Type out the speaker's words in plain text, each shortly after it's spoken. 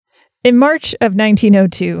In March of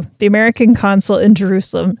 1902, the American consul in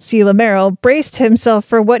Jerusalem, Selah Merrill, braced himself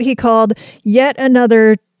for what he called yet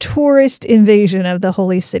another tourist invasion of the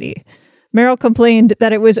Holy City. Merrill complained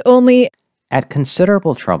that it was only at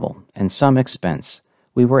considerable trouble and some expense,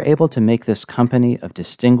 we were able to make this company of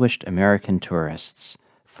distinguished American tourists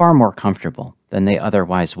far more comfortable than they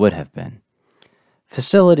otherwise would have been.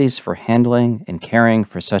 Facilities for handling and caring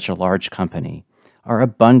for such a large company are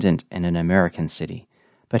abundant in an American city,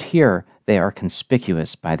 but here they are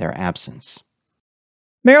conspicuous by their absence.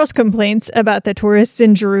 Merrill's complaints about the tourists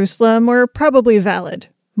in Jerusalem were probably valid.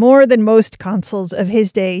 More than most consuls of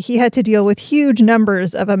his day, he had to deal with huge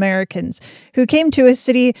numbers of Americans who came to his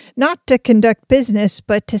city not to conduct business,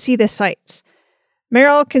 but to see the sights.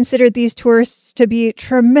 Merrill considered these tourists to be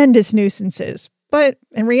tremendous nuisances, but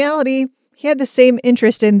in reality, he had the same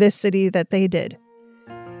interest in this city that they did.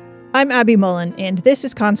 I'm Abby Mullen, and this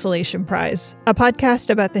is Consolation Prize, a podcast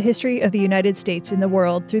about the history of the United States in the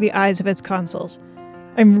world through the eyes of its consuls.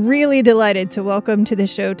 I'm really delighted to welcome to the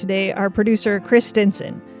show today our producer, Chris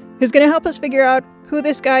Stinson, who's going to help us figure out who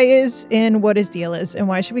this guy is and what his deal is and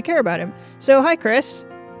why should we care about him. So, hi, Chris.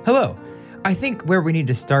 Hello. I think where we need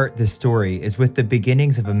to start this story is with the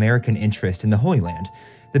beginnings of American interest in the Holy Land.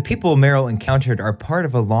 The people Merrill encountered are part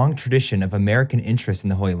of a long tradition of American interest in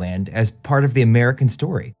the Holy Land as part of the American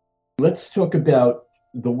story. Let's talk about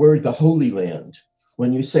the word, the Holy Land.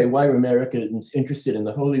 When you say, why are Americans interested in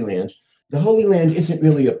the Holy Land? The Holy Land isn't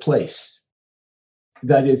really a place.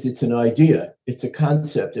 That is, it's an idea, it's a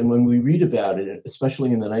concept. And when we read about it,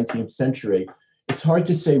 especially in the 19th century, it's hard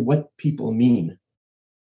to say what people mean.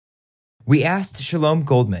 We asked Shalom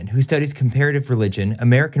Goldman, who studies comparative religion,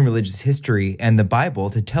 American religious history, and the Bible,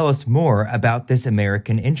 to tell us more about this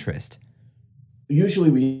American interest. Usually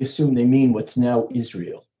we assume they mean what's now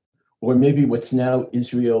Israel, or maybe what's now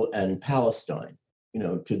Israel and Palestine,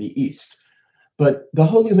 to the east. But the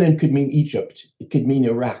Holy Land could mean Egypt. It could mean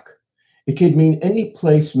Iraq. It could mean any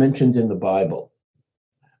place mentioned in the Bible.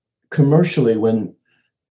 Commercially, when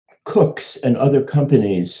cooks and other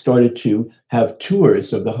companies started to have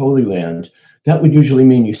tours of the Holy Land, that would usually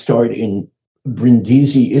mean you start in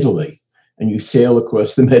Brindisi, Italy, and you sail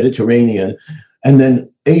across the Mediterranean. And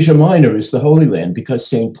then Asia Minor is the Holy Land because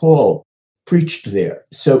St. Paul preached there.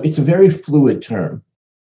 So it's a very fluid term.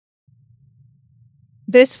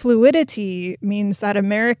 This fluidity means that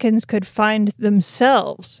Americans could find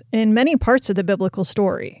themselves in many parts of the biblical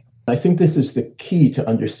story. I think this is the key to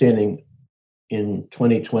understanding in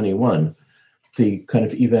 2021, the kind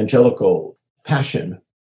of evangelical passion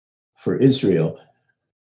for Israel.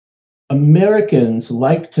 Americans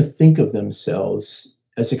like to think of themselves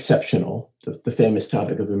as exceptional, the famous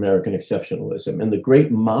topic of American exceptionalism. And the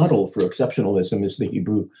great model for exceptionalism is the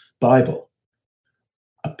Hebrew Bible,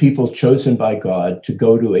 a people chosen by God to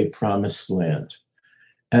go to a promised land.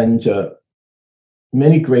 And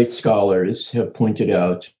many great scholars have pointed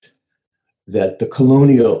out that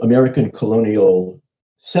the American colonial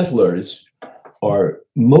settlers are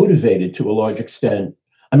motivated to a large extent.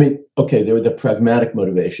 I mean, okay, there were the pragmatic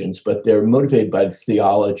motivations, but they're motivated by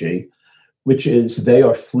theology, which is they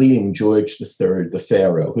are fleeing George III, the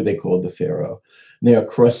Pharaoh, who they called the Pharaoh. They are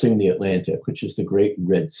crossing the Atlantic, which is the Great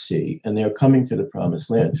Red Sea, and they are coming to the Promised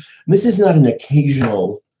Land. And this is not an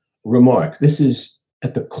occasional remark. This is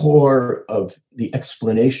at the core of the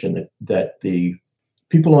explanation that the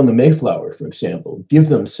people on the Mayflower, for example, give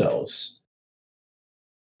themselves.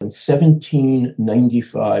 In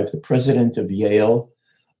 1795, the president of Yale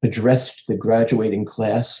addressed the graduating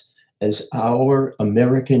class as our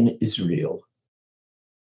American Israel.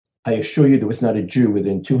 I assure you there was not a Jew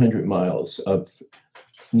within 200 miles of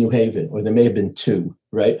New Haven, or there may have been two,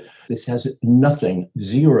 right? This has nothing,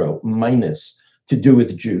 zero, minus, to do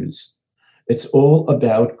with Jews. It's all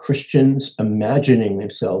about Christians imagining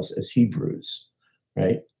themselves as Hebrews,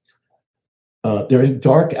 right? There are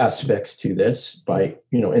dark aspects to this by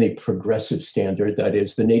any progressive standard. That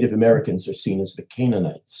is, the Native Americans are seen as the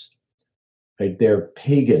Canaanites. Right? They're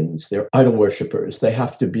pagans, they're idol worshippers. They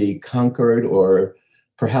have to be conquered, or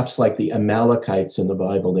perhaps like the Amalekites in the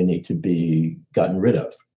Bible, they need to be gotten rid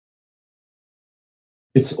of.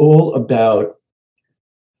 It's all about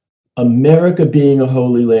America being a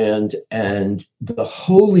holy land and the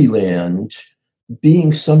Holy Land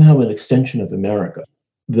being somehow an extension of America.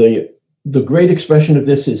 The great expression of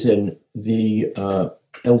this is in the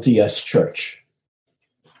LDS Church.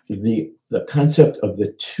 The concept of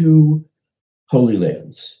the two Holy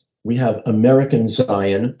Lands. We have American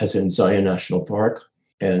Zion, as in Zion National Park,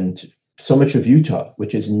 and so much of Utah,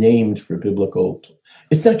 which is named for biblical.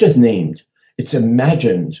 It's not just named, it's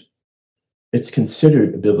imagined. It's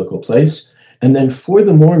considered a biblical place. And then for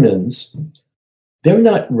the Mormons, they're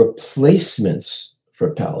not replacements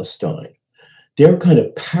for Palestine. They're kind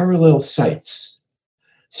of parallel sites.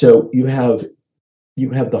 So you have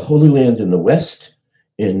the Holy Land in the West,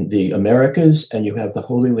 in the Americas, and you have the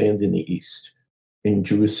Holy Land in the East, in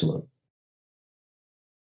Jerusalem.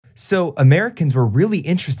 So Americans were really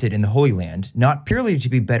interested in the Holy Land, not purely to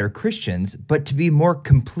be better Christians, but to be more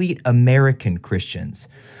complete American Christians.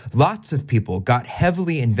 Lots of people got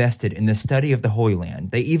heavily invested in the study of the Holy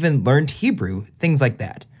Land. They even learned Hebrew, things like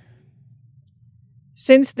that.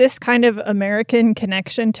 Since this kind of American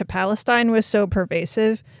connection to Palestine was so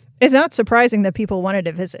pervasive, it's not surprising that people wanted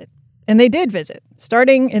to visit. And they did visit,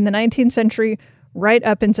 starting in the 19th century right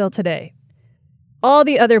up until today. All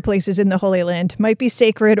the other places in the Holy Land might be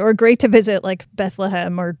sacred or great to visit, like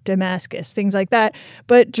Bethlehem or Damascus, things like that,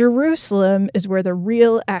 but Jerusalem is where the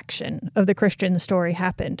real action of the Christian story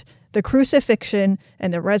happened, the crucifixion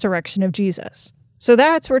and the resurrection of Jesus. So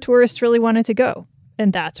that's where tourists really wanted to go,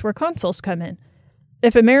 and that's where consuls come in.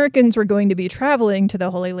 If Americans were going to be traveling to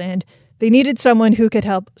the Holy Land, they needed someone who could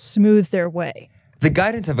help smooth their way. The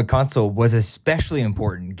guidance of a consul was especially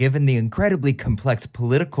important given the incredibly complex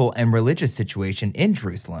political and religious situation in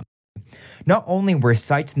Jerusalem. Not only were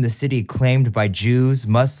sites in the city claimed by Jews,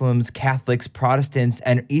 Muslims, Catholics, Protestants,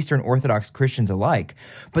 and Eastern Orthodox Christians alike,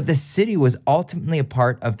 but the city was ultimately a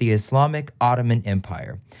part of the Islamic Ottoman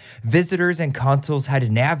Empire. Visitors and consuls had to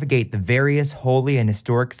navigate the various holy and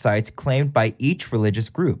historic sites claimed by each religious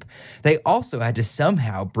group. They also had to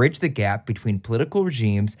somehow bridge the gap between political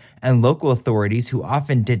regimes and local authorities who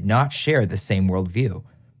often did not share the same worldview.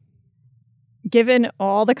 Given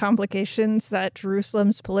all the complications that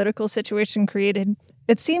Jerusalem's political situation created,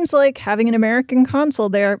 it seems like having an American consul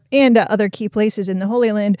there and at other key places in the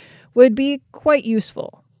Holy Land would be quite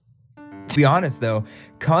useful. To be honest, though,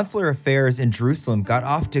 consular affairs in Jerusalem got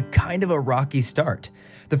off to kind of a rocky start.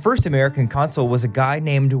 The first American consul was a guy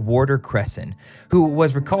named Warder Cresson, who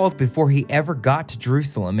was recalled before he ever got to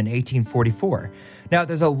Jerusalem in 1844. Now,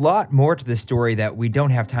 there's a lot more to the story that we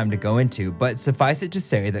don't have time to go into, but suffice it to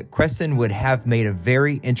say that Cresson would have made a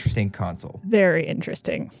very interesting consul. Very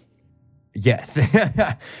interesting. Yes.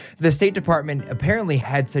 The State Department apparently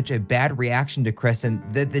had such a bad reaction to Cresson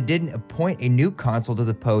that they didn't appoint a new consul to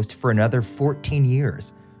the post for another 14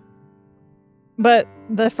 years. But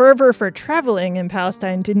the fervor for traveling in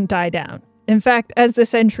Palestine didn't die down. In fact, as the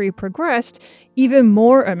century progressed, even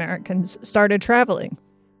more Americans started traveling.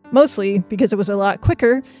 Mostly because it was a lot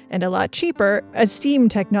quicker and a lot cheaper as steam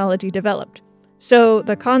technology developed. So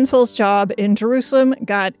the consul's job in Jerusalem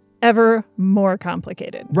got ever more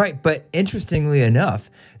complicated. Right, but interestingly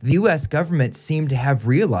enough, the U.S. government seemed to have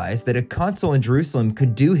realized that a consul in Jerusalem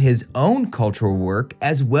could do his own cultural work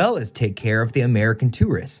as well as take care of the American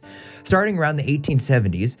tourists. Starting around the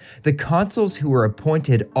 1870s, the consuls who were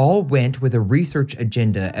appointed all went with a research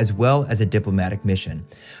agenda as well as a diplomatic mission.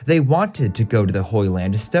 They wanted to go to the Holy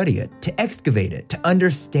Land to study it, to excavate it, to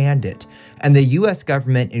understand it, and the U.S.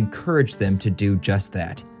 government encouraged them to do just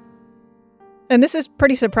that. And this is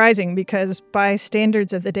pretty surprising because by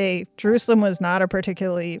standards of the day, Jerusalem was not a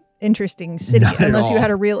particularly interesting city unless you had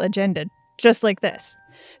a real agenda, just like this.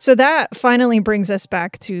 So that finally brings us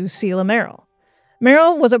back to Selah Merrill.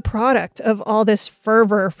 Merrill was a product of all this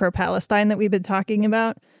fervor for Palestine that we've been talking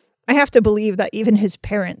about. I have to believe that even his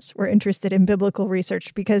parents were interested in biblical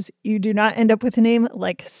research because you do not end up with a name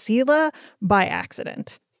like Selah by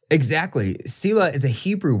accident. Exactly. Selah is a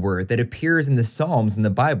Hebrew word that appears in the Psalms in the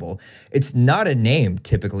Bible. It's not a name,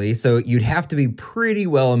 typically, so you'd have to be pretty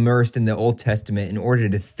well immersed in the Old Testament in order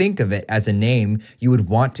to think of it as a name you would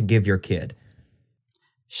want to give your kid.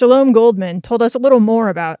 Shalom Goldman told us a little more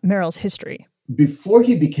about Merrill's history. Before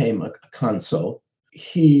he became a consul,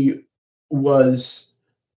 he was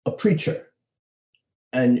a preacher,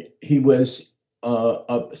 and he was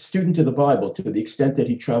a student of the Bible to the extent that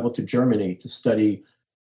he traveled to Germany to study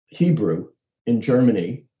Hebrew in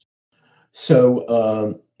Germany.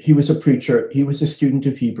 So he was a preacher, he was a student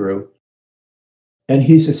of Hebrew, and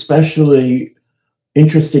he's especially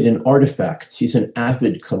interested in artifacts. He's an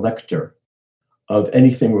avid collector of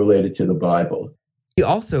anything related to the Bible. He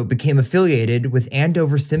also became affiliated with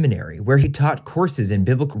Andover Seminary, where he taught courses in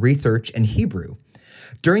biblical research and Hebrew.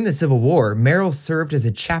 During the Civil War, Merrill served as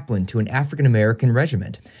a chaplain to an African-American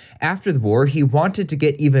regiment. After the war, he wanted to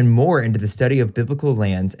get even more into the study of biblical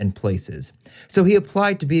lands and places. So he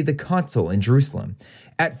applied to be the consul in Jerusalem.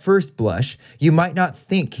 At first blush, you might not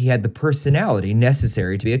think he had the personality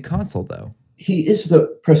necessary to be a consul, though. He is the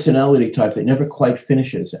personality type that never quite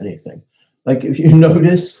finishes anything. Like if you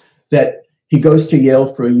notice that he goes to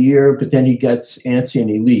Yale for a year, but then he gets antsy and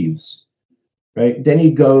he leaves, right? Then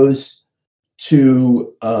he goes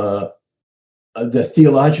to the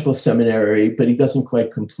theological seminary, but he doesn't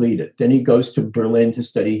quite complete it. Then he goes to Berlin to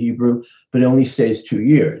study Hebrew, but only stays 2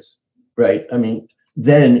 years, right? I mean,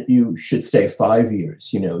 then you should stay 5 years,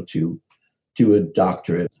 to do a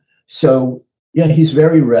doctorate. So, yeah, he's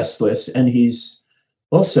very restless, and he's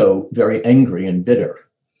also very angry and bitter.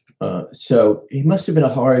 So he must have been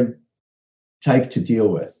a hard type to deal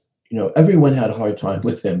with. Everyone had a hard time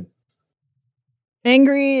with him.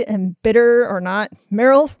 Angry and bitter or not,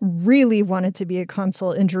 Merrill really wanted to be a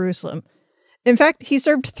consul in Jerusalem. In fact, he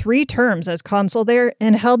served 3 terms as consul there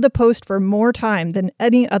and held the post for more time than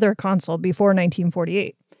any other consul before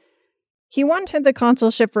 1948. He wanted the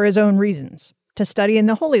consulship for his own reasons, to study in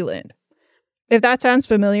the Holy Land. If that sounds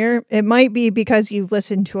familiar, it might be because you've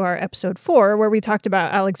listened to our episode 4, where we talked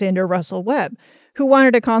about Alexander Russell Webb, who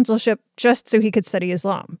wanted a consulship just so he could study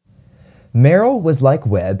Islam. Merrill was like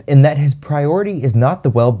Webb in that his priority is not the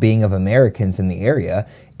well-being of Americans in the area,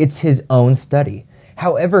 it's his own study.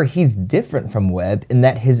 However, he's different from Webb in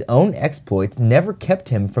that his own exploits never kept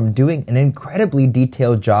him from doing an incredibly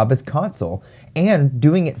detailed job as consul, and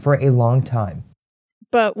doing it for a long time.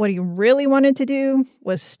 But what he really wanted to do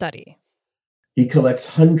was study. He collects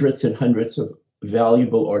hundreds and hundreds of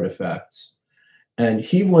valuable artifacts, and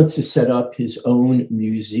he wants to set up his own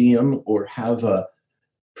museum or have a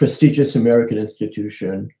prestigious American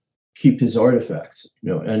institution keep his artifacts.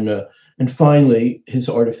 And finally, his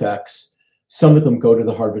artifacts, some of them go to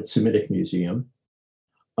the Harvard Semitic Museum.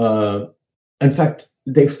 In fact,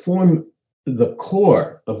 they form the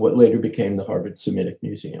core of what later became the Harvard Semitic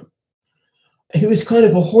Museum. He was kind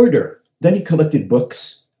of a hoarder. Then he collected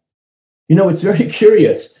books. It's very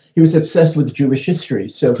curious. He was obsessed with Jewish history,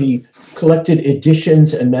 so he collected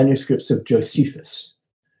editions and manuscripts of Josephus.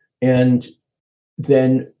 And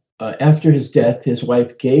then after his death, his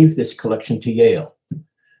wife gave this collection to Yale,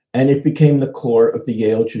 and it became the core of the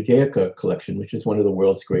Yale Judaica collection, which is one of the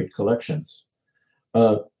world's great collections.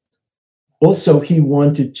 Also, he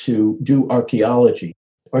wanted to do archaeology.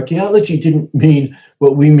 Archaeology didn't mean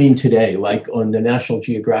what we mean today, like on the National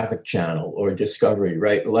Geographic Channel or Discovery,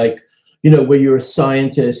 right? Like, where you're a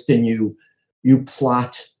scientist and you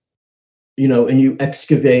plot, and you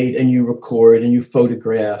excavate and you record and you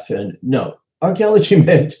photograph. And no, archaeology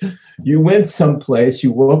meant you went someplace,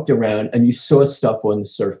 you walked around and you saw stuff on the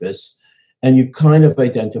surface and you kind of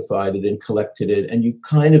identified it and collected it and you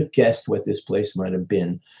kind of guessed what this place might have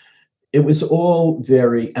been. It was all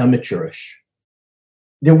very amateurish.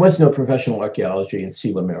 There was no professional archaeology in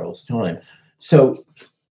Selah Merrill's time. So,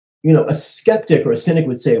 a skeptic or a cynic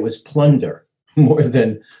would say it was plunder more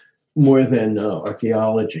than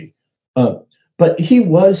archaeology. But he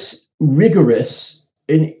was rigorous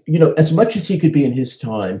in, as much as he could be in his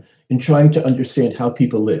time in trying to understand how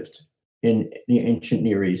people lived in the ancient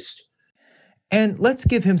Near East. And let's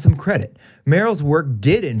give him some credit. Merrill's work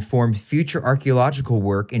did inform future archaeological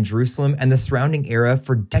work in Jerusalem and the surrounding area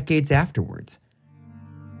for decades afterwards.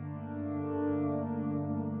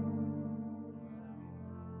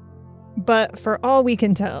 But for all we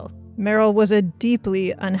can tell, Merrill was a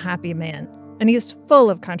deeply unhappy man, and he is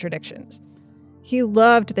full of contradictions. He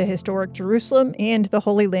loved the historic Jerusalem and the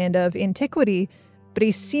Holy Land of antiquity, but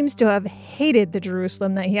he seems to have hated the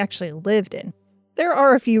Jerusalem that he actually lived in. There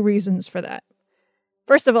are a few reasons for that.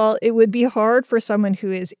 First of all, it would be hard for someone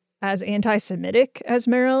who is as anti-Semitic as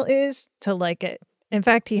Merrill is to like it. In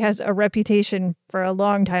fact, he has a reputation for a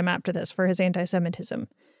long time after this for his anti-Semitism.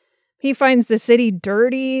 He finds the city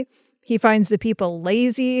dirty. He finds the people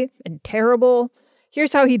lazy and terrible.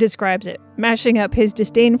 Here's how he describes it, mashing up his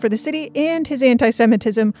disdain for the city and his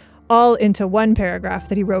anti-Semitism all into one paragraph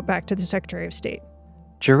that he wrote back to the Secretary of State.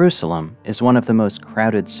 Jerusalem is one of the most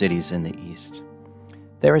crowded cities in the East.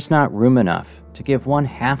 There is not room enough to give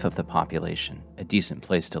 1/2 of the population a decent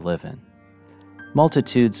place to live in.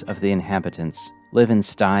 Multitudes of the inhabitants live in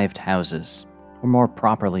stived houses, or more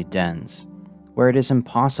properly dens, where it is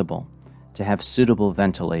impossible to have suitable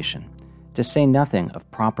ventilation, to say nothing of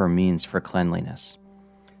proper means for cleanliness.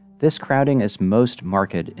 This crowding is most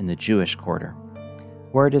marked in the Jewish quarter,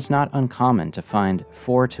 where it is not uncommon to find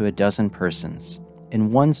 4 to a dozen persons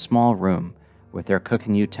in one small room with their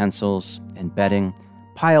cooking utensils and bedding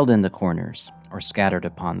piled in the corners or scattered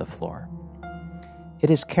upon the floor. It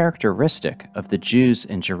is characteristic of the Jews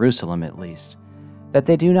in Jerusalem, at least, that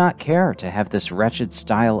they do not care to have this wretched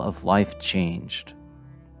style of life changed.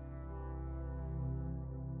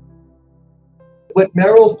 What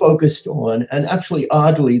Merrill focused on, and actually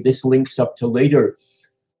oddly, this links up to later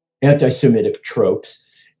anti-Semitic tropes,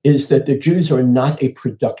 is that the Jews are not a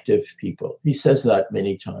productive people. He says that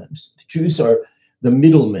many times. The Jews are the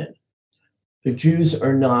middlemen. The Jews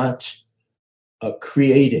are not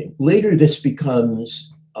creating. Later, this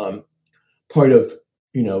becomes part of,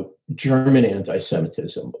 German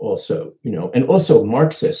anti-Semitism also, and also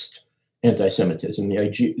Marxist anti-Semitism. The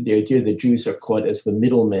idea that Jews are caught as the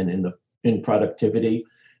middlemen in productivity,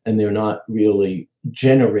 and they're not really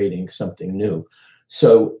generating something new.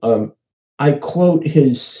 So I quote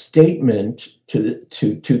his statement to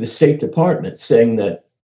the State Department saying that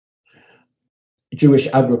Jewish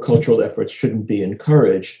agricultural efforts shouldn't be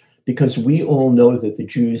encouraged because we all know that the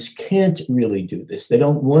Jews can't really do this. They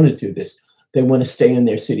don't want to do this. They want to stay in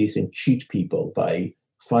their cities and cheat people by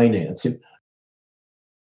finance.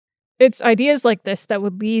 It's ideas like this that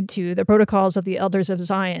would lead to the Protocols of the Elders of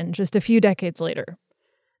Zion just a few decades later.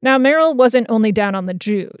 Now, Merrill wasn't only down on the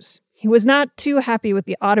Jews. He was not too happy with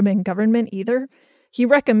the Ottoman government either. He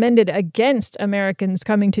recommended against Americans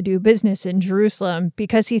coming to do business in Jerusalem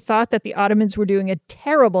because he thought that the Ottomans were doing a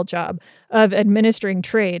terrible job of administering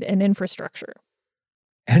trade and infrastructure.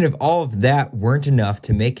 And if all of that weren't enough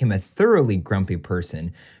to make him a thoroughly grumpy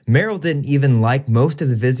person, Merrill didn't even like most of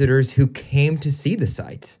the visitors who came to see the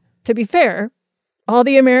sites. To be fair, all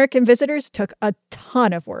the American visitors took a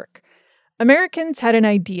ton of work. Americans had an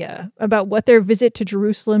idea about what their visit to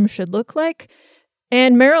Jerusalem should look like,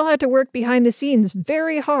 and Merrill had to work behind the scenes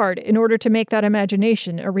very hard in order to make that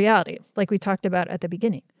imagination a reality, like we talked about at the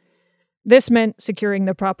beginning. This meant securing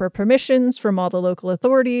the proper permissions from all the local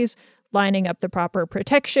authorities, lining up the proper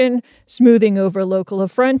protection, smoothing over local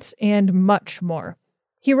affronts, and much more.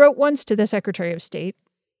 He wrote once to the Secretary of State,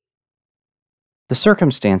 "The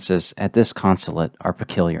circumstances at this consulate are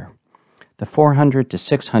peculiar. The 400 to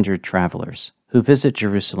 600 travelers who visit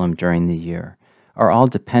Jerusalem during the year are all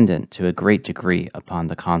dependent to a great degree upon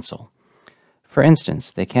the consul. For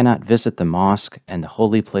instance, they cannot visit the mosque and the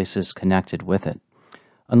holy places connected with it,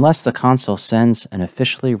 unless the consul sends an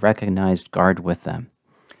officially recognized guard with them,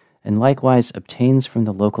 and likewise obtains from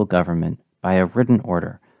the local government, by a written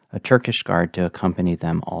order, a Turkish guard to accompany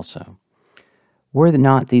them also. Were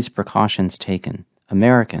not these precautions taken,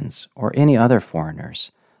 Americans, or any other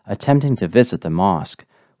foreigners, attempting to visit the mosque,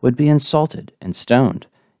 would be insulted and stoned,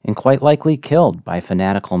 and quite likely killed by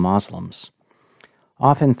fanatical Muslims.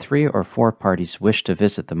 Often 3 or 4 parties wish to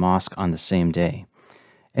visit the mosque on the same day,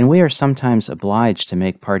 and we are sometimes obliged to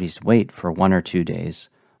make parties wait for 1 or 2 days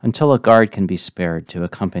until a guard can be spared to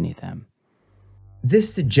accompany them."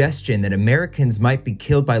 This suggestion that Americans might be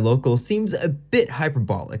killed by locals seems a bit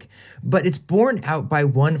hyperbolic, but it's borne out by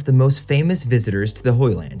one of the most famous visitors to the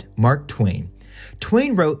Holy Land, Mark Twain.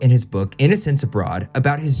 Twain wrote in his book Innocents Abroad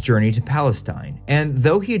about his journey to Palestine, and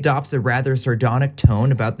though he adopts a rather sardonic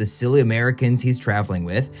tone about the silly Americans he's traveling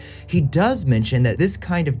with, he does mention that this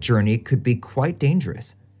kind of journey could be quite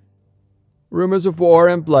dangerous. Rumors of war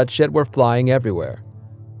and bloodshed were flying everywhere.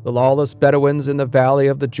 The lawless Bedouins in the valley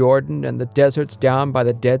of the Jordan and the deserts down by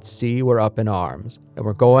the Dead Sea were up in arms and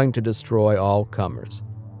were going to destroy all comers.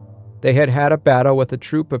 They had had a battle with a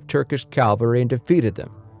troop of Turkish cavalry and defeated them,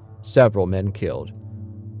 several men killed.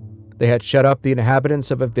 They had shut up the inhabitants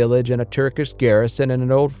of a village and a Turkish garrison in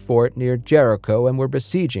an old fort near Jericho and were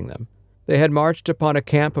besieging them. They had marched upon a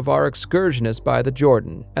camp of our excursionists by the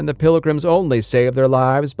Jordan, and the pilgrims only saved their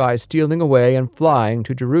lives by stealing away and flying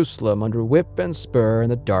to Jerusalem under whip and spur in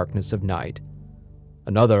the darkness of night.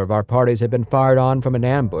 Another of our parties had been fired on from an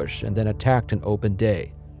ambush and then attacked in open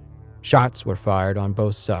day. Shots were fired on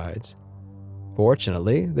both sides.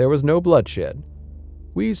 Fortunately, there was no bloodshed.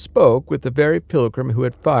 We spoke with the very pilgrim who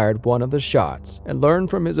had fired one of the shots, and learned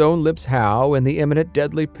from his own lips how, in the imminent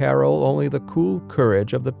deadly peril, only the cool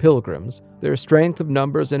courage of the pilgrims, their strength of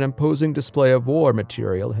numbers and imposing display of war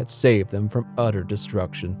material had saved them from utter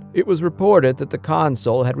destruction. It was reported that the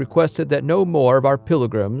consul had requested that no more of our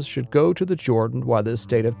pilgrims should go to the Jordan while this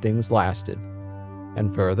state of things lasted,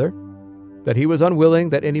 and further, that he was unwilling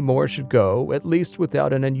that any more should go, at least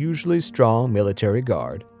without an unusually strong military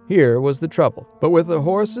guard. Here was the trouble. But with the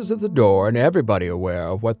horses at the door and everybody aware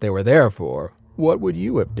of what they were there for, what would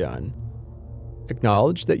you have done?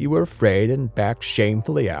 Acknowledge that you were afraid and backed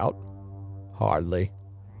shamefully out? Hardly.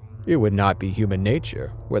 It would not be human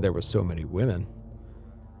nature, where there were so many women.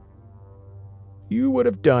 You would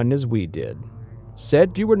have done as we did.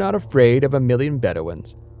 Said you were not afraid of 1,000,000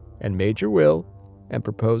 Bedouins, and made your will, and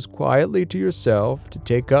proposed quietly to yourself to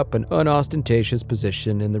take up an unostentatious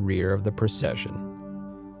position in the rear of the procession.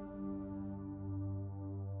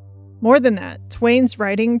 More than that, Twain's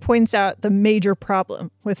writing points out the major problem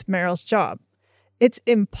with Merrill's job. It's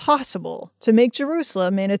impossible to make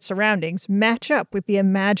Jerusalem and its surroundings match up with the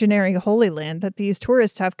imaginary Holy Land that these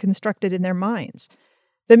tourists have constructed in their minds.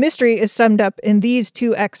 The mystery is summed up in these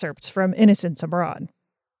 2 excerpts from Innocents Abroad.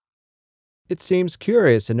 It seems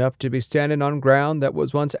curious enough to be standing on ground that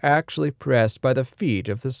was once actually pressed by the feet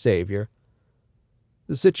of the Savior.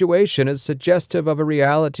 The situation is suggestive of a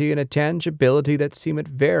reality and a tangibility that seem at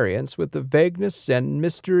variance with the vagueness and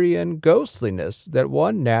mystery and ghostliness that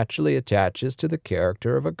one naturally attaches to the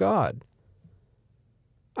character of a god.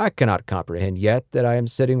 I cannot comprehend yet that I am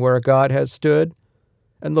sitting where a god has stood,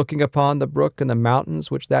 and looking upon the brook and the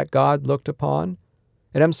mountains which that god looked upon,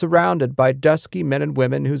 and am surrounded by dusky men and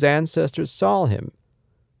women whose ancestors saw him,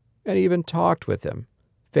 and even talked with him,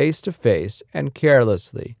 face to face and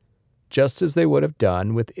carelessly, just as they would have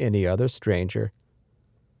done with any other stranger.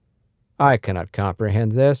 I cannot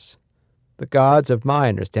comprehend this. The gods of my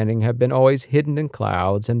understanding have been always hidden in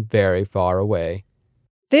clouds and very far away.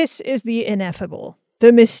 This is the ineffable,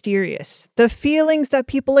 the mysterious, the feelings that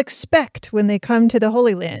people expect when they come to the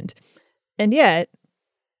Holy Land. And yet,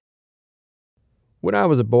 when I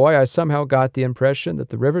was a boy, I somehow got the impression that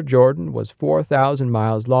the River Jordan was 4,000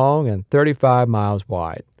 miles long and 35 miles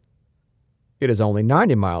wide. It is only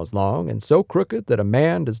 90 miles long and so crooked that a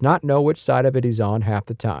man does not know which side of it he's on half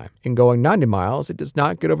the time. In going 90 miles, it does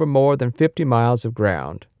not get over more than 50 miles of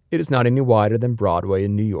ground. It is not any wider than Broadway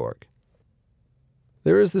in New York.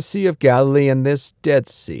 There is the Sea of Galilee and this Dead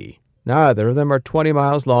Sea. Neither of them are 20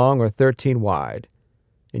 miles long or 13 wide.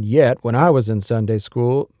 And yet, when I was in Sunday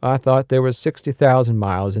school, I thought they were 60,000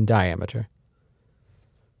 miles in diameter.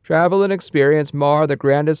 Travel and experience mar the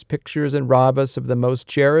grandest pictures and rob us of the most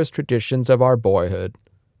cherished traditions of our boyhood.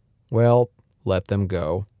 Well, let them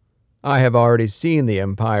go. I have already seen the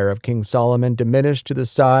empire of King Solomon diminish to the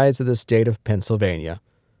size of the state of Pennsylvania.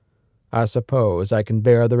 I suppose I can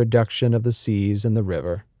bear the reduction of the seas and the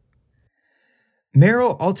river.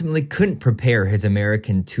 Merrill ultimately couldn't prepare his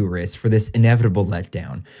American tourists for this inevitable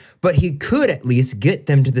letdown, but he could at least get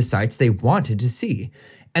them to the sites they wanted to see.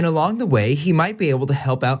 And along the way, he might be able to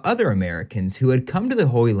help out other Americans who had come to the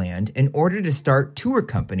Holy Land in order to start tour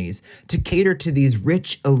companies to cater to these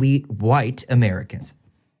rich, elite, white Americans.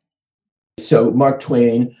 So Mark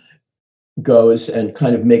Twain goes and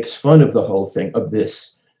kind of makes fun of the whole thing, of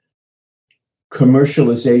this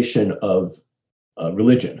commercialization of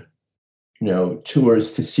religion.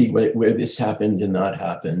 Tours to see where this happened and not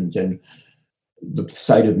happened, and the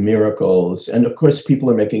site of miracles. And of course, people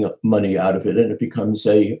are making money out of it, and it becomes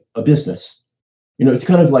a business. It's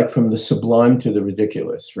kind of like from the sublime to the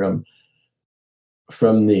ridiculous, from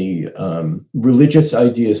the religious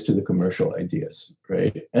ideas to the commercial ideas,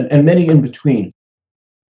 right? And many in between.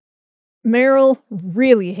 Merrill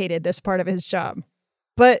really hated this part of his job.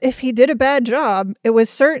 But if he did a bad job, it was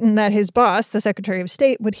certain that his boss, the Secretary of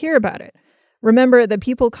State, would hear about it. Remember, the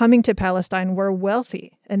people coming to Palestine were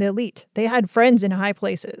wealthy and elite. They had friends in high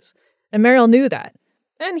places. And Merrill knew that.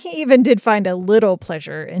 And he even did find a little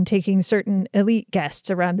pleasure in taking certain elite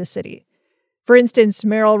guests around the city. For instance,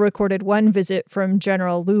 Merrill recorded one visit from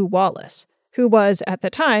General Lew Wallace, who was, at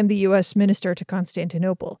the time, the U.S. minister to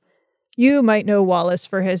Constantinople. You might know Wallace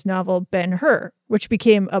for his novel Ben-Hur, which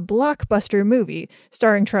became a blockbuster movie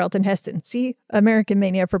starring Charlton Heston. See, American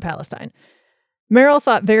Mania for Palestine. Merrill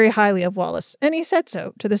thought very highly of Wallace, and he said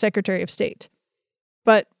so to the Secretary of State.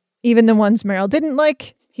 But even the ones Merrill didn't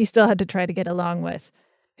like, he still had to try to get along with.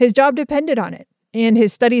 His job depended on it, and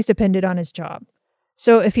his studies depended on his job.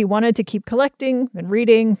 So if he wanted to keep collecting and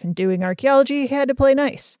reading and doing archaeology, he had to play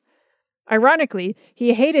nice. Ironically,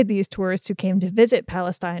 he hated these tourists who came to visit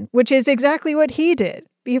Palestine, which is exactly what he did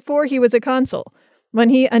before he was a consul, when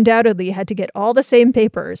he undoubtedly had to get all the same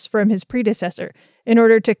papers from his predecessor in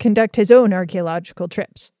order to conduct his own archaeological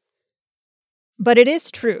trips. But it is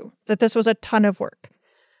true that this was a ton of work.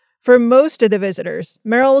 For most of the visitors,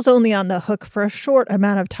 Merrill was only on the hook for a short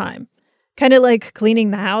amount of time, kind of like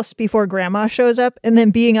cleaning the house before grandma shows up and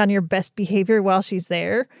then being on your best behavior while she's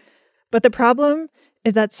there. But the problem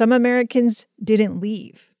is that some Americans didn't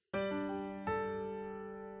leave.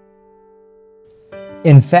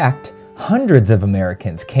 In fact, hundreds of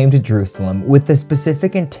Americans came to Jerusalem with the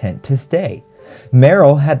specific intent to stay.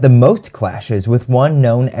 Merrill had the most clashes with one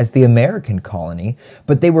known as the American Colony,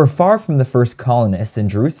 but they were far from the first colonists in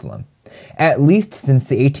Jerusalem. At least since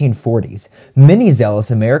the 1840s, many zealous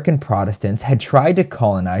American Protestants had tried to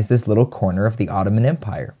colonize this little corner of the Ottoman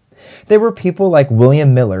Empire. There were people like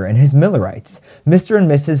William Miller and his Millerites, Mr. and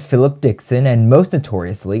Mrs. Philip Dixon, and most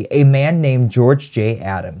notoriously, a man named George J.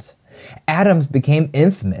 Adams. Adams became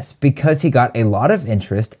infamous because he got a lot of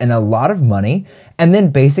interest and a lot of money and then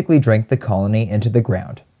basically drank the colony into the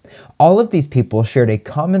ground. All of these people shared a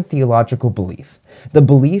common theological belief, the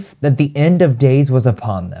belief that the end of days was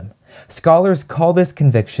upon them. Scholars call this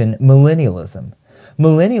conviction millennialism.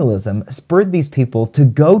 Millennialism spurred these people to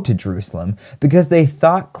go to Jerusalem because they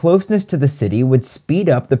thought closeness to the city would speed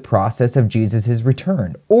up the process of Jesus'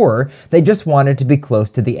 return, or they just wanted to be close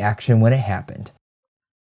to the action when it happened.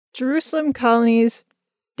 Jerusalem colonies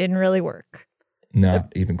didn't really work.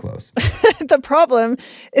 Not even close. The problem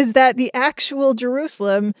is that the actual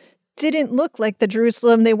Jerusalem didn't look like the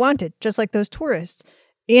Jerusalem they wanted, just like those tourists.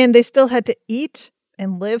 And they still had to eat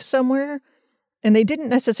and live somewhere. And they didn't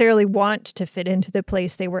necessarily want to fit into the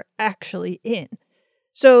place they were actually in.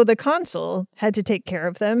 So the consul had to take care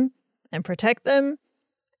of them and protect them.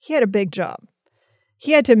 He had a big job.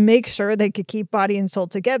 He had to make sure they could keep body and soul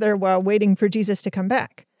together while waiting for Jesus to come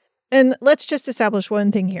back. And let's just establish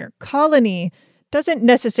one thing here. Colony doesn't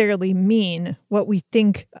necessarily mean what we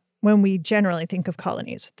think when we generally think of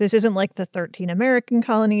colonies. This isn't like the 13 American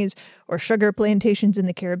colonies or sugar plantations in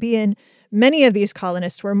the Caribbean. Many of these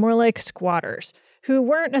colonists were more like squatters who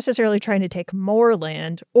weren't necessarily trying to take more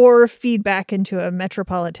land or feed back into a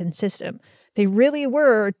metropolitan system. They really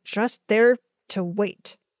were just there to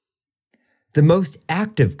wait. The most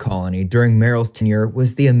active colony during Merrill's tenure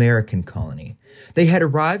was the American colony. They had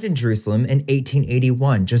arrived in Jerusalem in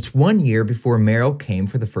 1881, just 1 year before Merrill came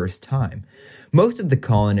for the first time. Most of the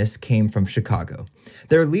colonists came from Chicago.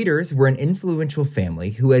 Their leaders were an influential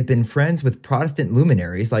family who had been friends with Protestant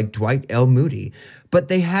luminaries like Dwight L. Moody, but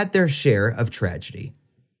they had their share of tragedy.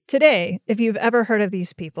 Today, if you've ever heard of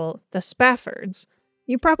these people, the Spaffords,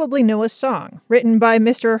 you probably know a song written by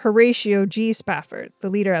Mr. Horatio G. Spafford, the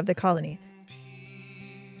leader of the colony.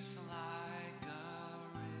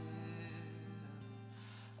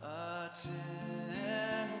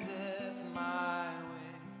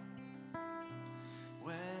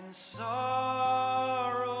 Sorrows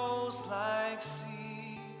like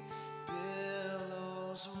sea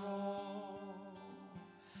billows roll.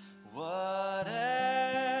 Whatever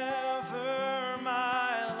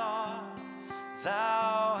my lot,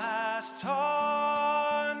 thou hast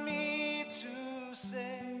taught me to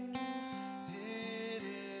say, it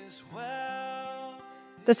is well.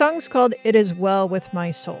 The song's called It Is Well With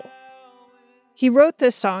My Soul. He wrote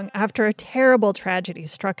this song after a terrible tragedy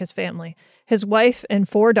struck his family. His wife and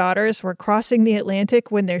 4 daughters were crossing the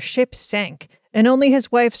Atlantic when their ship sank, and only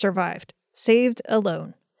his wife survived, saved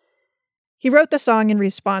alone. He wrote the song in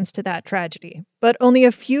response to that tragedy, but only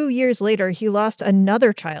a few years later he lost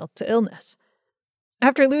another child to illness.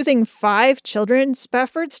 After losing 5 children,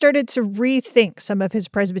 Spafford started to rethink some of his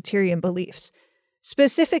Presbyterian beliefs.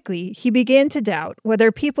 Specifically, he began to doubt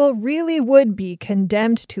whether people really would be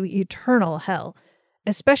condemned to eternal hell,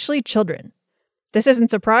 especially children. This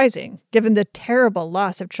isn't surprising, given the terrible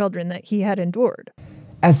loss of children that he had endured.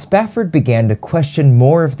 As Spafford began to question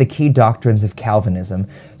more of the key doctrines of Calvinism,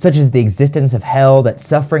 such as the existence of hell, that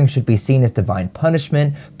suffering should be seen as divine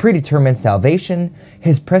punishment, predetermined salvation,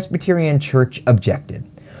 his Presbyterian church objected.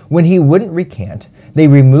 When he wouldn't recant, they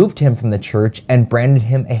removed him from the church and branded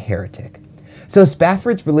him a heretic. So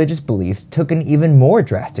Spafford's religious beliefs took an even more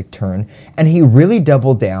drastic turn, and he really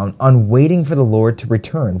doubled down on waiting for the Lord to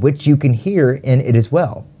return, which you can hear in It Is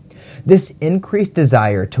Well. This increased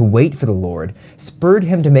desire to wait for the Lord spurred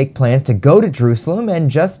him to make plans to go to Jerusalem and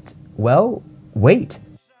just, well, wait.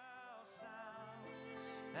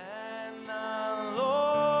 And the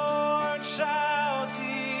Lord shall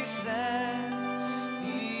descend,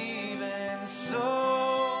 even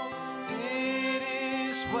so it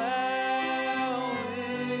is well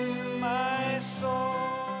with my soul.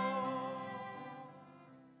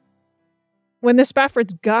 When the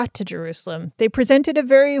Spaffords got to Jerusalem, they presented a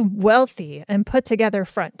very wealthy and put-together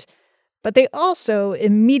front, but they also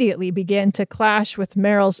immediately began to clash with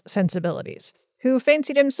Merrill's sensibilities, who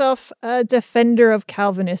fancied himself a defender of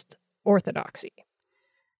Calvinist orthodoxy.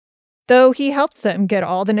 Though he helped them get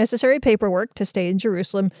all the necessary paperwork to stay in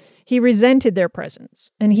Jerusalem, he resented their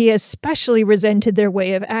presence, and he especially resented their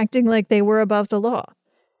way of acting like they were above the law.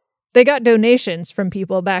 They got donations from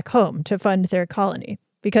people back home to fund their colony,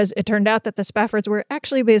 because it turned out that the Spaffords were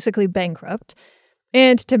actually basically bankrupt,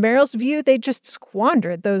 and to Merrill's view, they just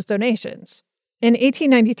squandered those donations. In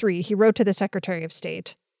 1893, he wrote to the Secretary of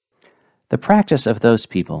State, "The practice of those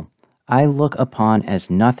people I look upon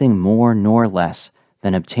as nothing more nor less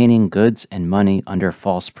than obtaining goods and money under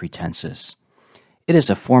false pretenses. It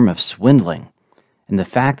is a form of swindling, and the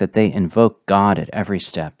fact that they invoke God at every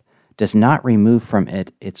step does not remove from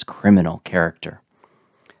it its criminal character.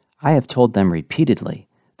 I have told them repeatedly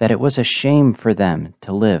that it was a shame for them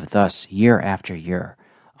to live thus year after year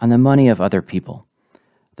on the money of other people,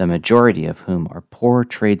 the majority of whom are poor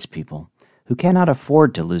tradespeople who cannot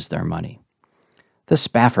afford to lose their money. The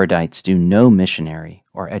Spaffordites do no missionary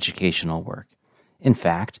or educational work. In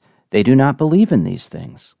fact, They do not believe in these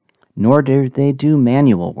things, nor do they do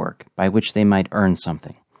manual work by which they might earn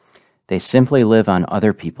something. They simply live on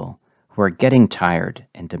other people who are getting tired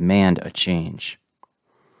and demand a change.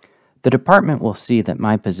 The department will see that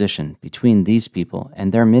my position between these people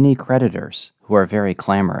and their many creditors, who are very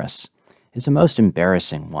clamorous, is a most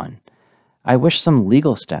embarrassing one. I wish some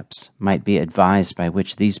legal steps might be advised by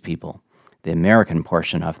which these people, the American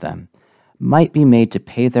portion of them, might be made to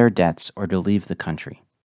pay their debts or to leave the country.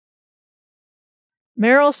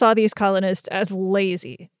 Merrill saw these colonists as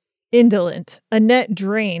lazy, indolent, a net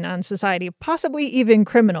drain on society, possibly even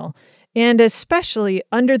criminal, and especially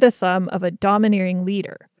under the thumb of a domineering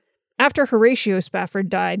leader. After Horatio Spafford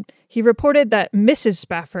died, he reported that Mrs.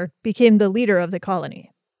 Spafford became the leader of the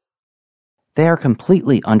colony. They are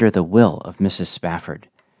completely under the will of Mrs. Spafford.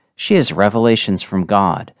 She has revelations from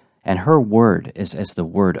God, and her word is as the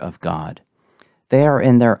word of God. They are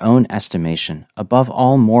in their own estimation above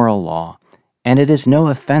all moral law, and it is no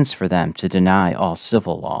offense for them to deny all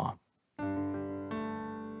civil law.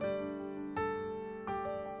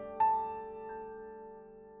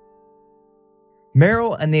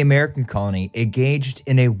 Merrill and the American colony engaged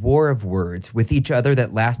in a war of words with each other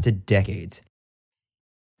that lasted decades.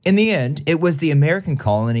 In the end, it was the American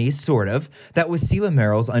colony, sort of, that was Selah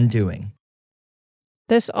Merrill's undoing.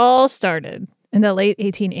 This all started in the late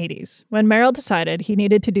 1880s, when Merrill decided he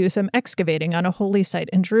needed to do some excavating on a holy site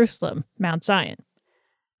in Jerusalem, Mount Zion.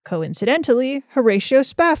 Coincidentally, Horatio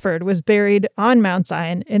Spafford was buried on Mount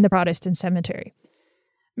Zion in the Protestant cemetery.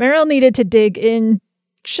 Merrill needed to dig in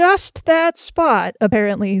just that spot,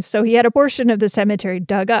 apparently, so he had a portion of the cemetery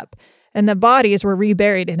dug up, and the bodies were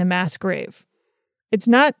reburied in a mass grave. It's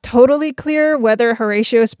not totally clear whether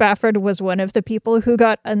Horatio Spafford was one of the people who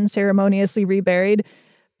got unceremoniously reburied,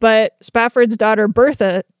 but Spafford's daughter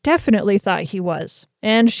Bertha definitely thought he was,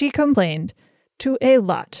 and she complained to a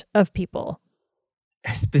lot of people.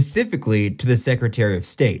 Specifically to the Secretary of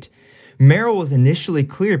State. Merrill was initially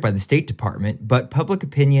cleared by the State Department, but public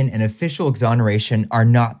opinion and official exoneration are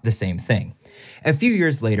not the same thing. A few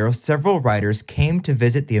years later, several writers came to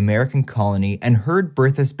visit the American colony and heard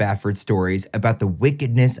Bertha Spafford's stories about the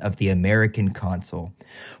wickedness of the American consul.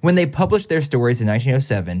 When they published their stories in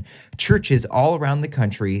 1907, churches all around the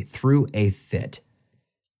country threw a fit.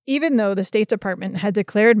 Even though the State Department had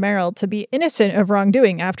declared Merrill to be innocent of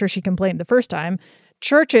wrongdoing after she complained the first time,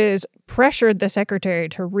 churches pressured the secretary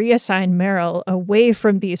to reassign Merrill away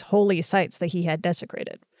from these holy sites that he had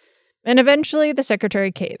desecrated. And eventually the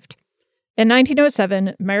secretary caved. In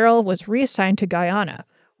 1907, Merrill was reassigned to Guyana,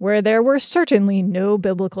 where there were certainly no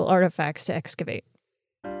biblical artifacts to excavate.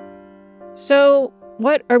 So,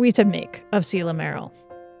 what are we to make of Selah Merrill?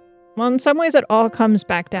 Well, in some ways it all comes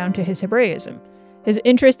back down to his Hebraism, his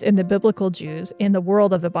interest in the biblical Jews and the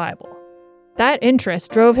world of the Bible. That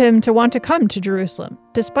interest drove him to want to come to Jerusalem,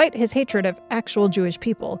 despite his hatred of actual Jewish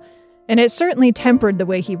people, and it certainly tempered the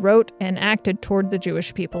way he wrote and acted toward the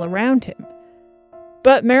Jewish people around him.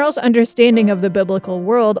 But Merrill's understanding of the biblical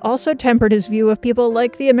world also tempered his view of people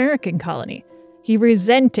like the American colony. He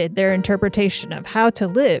resented their interpretation of how to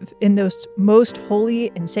live in those most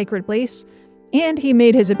holy and sacred place, and he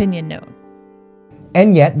made his opinion known.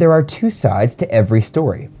 And yet, there are two sides to every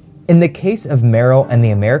story. In the case of Merrill and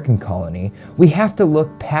the American colony, we have to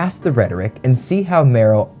look past the rhetoric and see how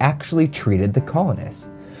Merrill actually treated the colonists.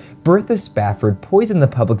 Bertha Spafford poisoned the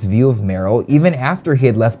public's view of Merrill even after he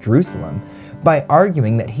had left Jerusalem by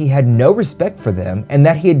arguing that he had no respect for them and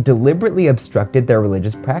that he had deliberately obstructed their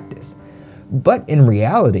religious practice. But in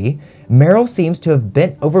reality, Merrill seems to have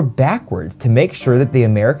bent over backwards to make sure that the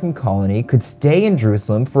American colony could stay in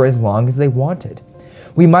Jerusalem for as long as they wanted.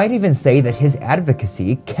 We might even say that his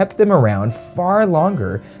advocacy kept them around far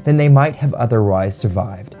longer than they might have otherwise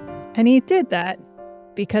survived. And he did that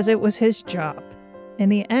because it was his job. In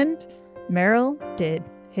the end, Merrill did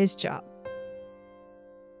his job.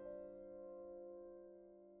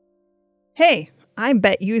 Hey, I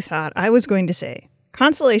bet you thought I was going to say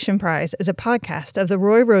Consolation Prize is a podcast of the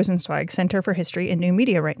Roy Rosenzweig Center for History and New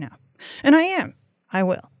Media right now. And I am. I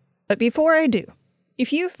will. But before I do,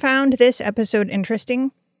 if you found this episode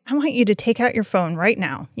interesting, I want you to take out your phone right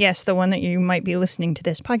now, yes, the one that you might be listening to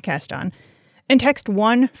this podcast on, and text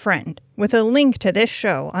one friend with a link to this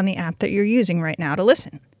show on the app that you're using right now to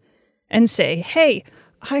listen. And say, hey,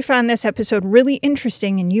 I found this episode really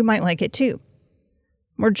interesting and you might like it too.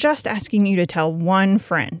 We're just asking you to tell one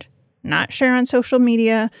friend, not share on social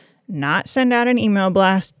media, not send out an email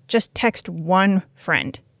blast, just text one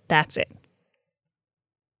friend. That's it.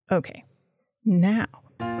 Okay. Now,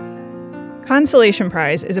 Consolation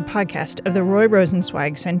Prize is a podcast of the Roy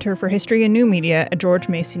Rosenzweig Center for History and New Media at George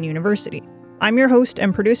Mason University. I'm your host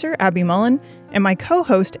and producer, Abby Mullen, and my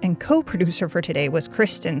co-host and co-producer for today was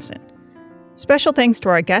Chris Stinson. Special thanks to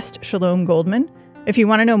our guest, Shalom Goldman. If you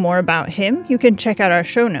want to know more about him, you can check out our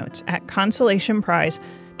show notes at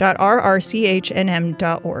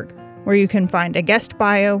consolationprize.rrchnm.org, where you can find a guest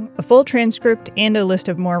bio, a full transcript, and a list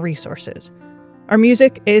of more resources. Our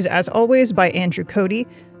music is, as always, by Andrew Cody.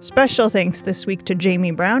 Special thanks this week to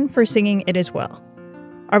Jamie Brown for singing It As Well.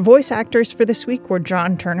 Our voice actors for this week were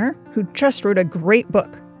John Turner, who just wrote a great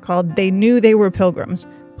book called They Knew They Were Pilgrims,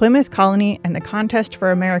 Plymouth Colony and the Contest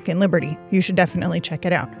for American Liberty. You should definitely check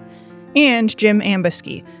it out. And Jim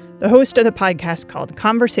Ambusky, the host of the podcast called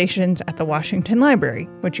Conversations at the Washington Library,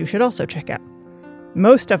 which you should also check out.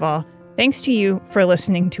 Most of all, thanks to you for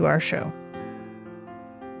listening to our show.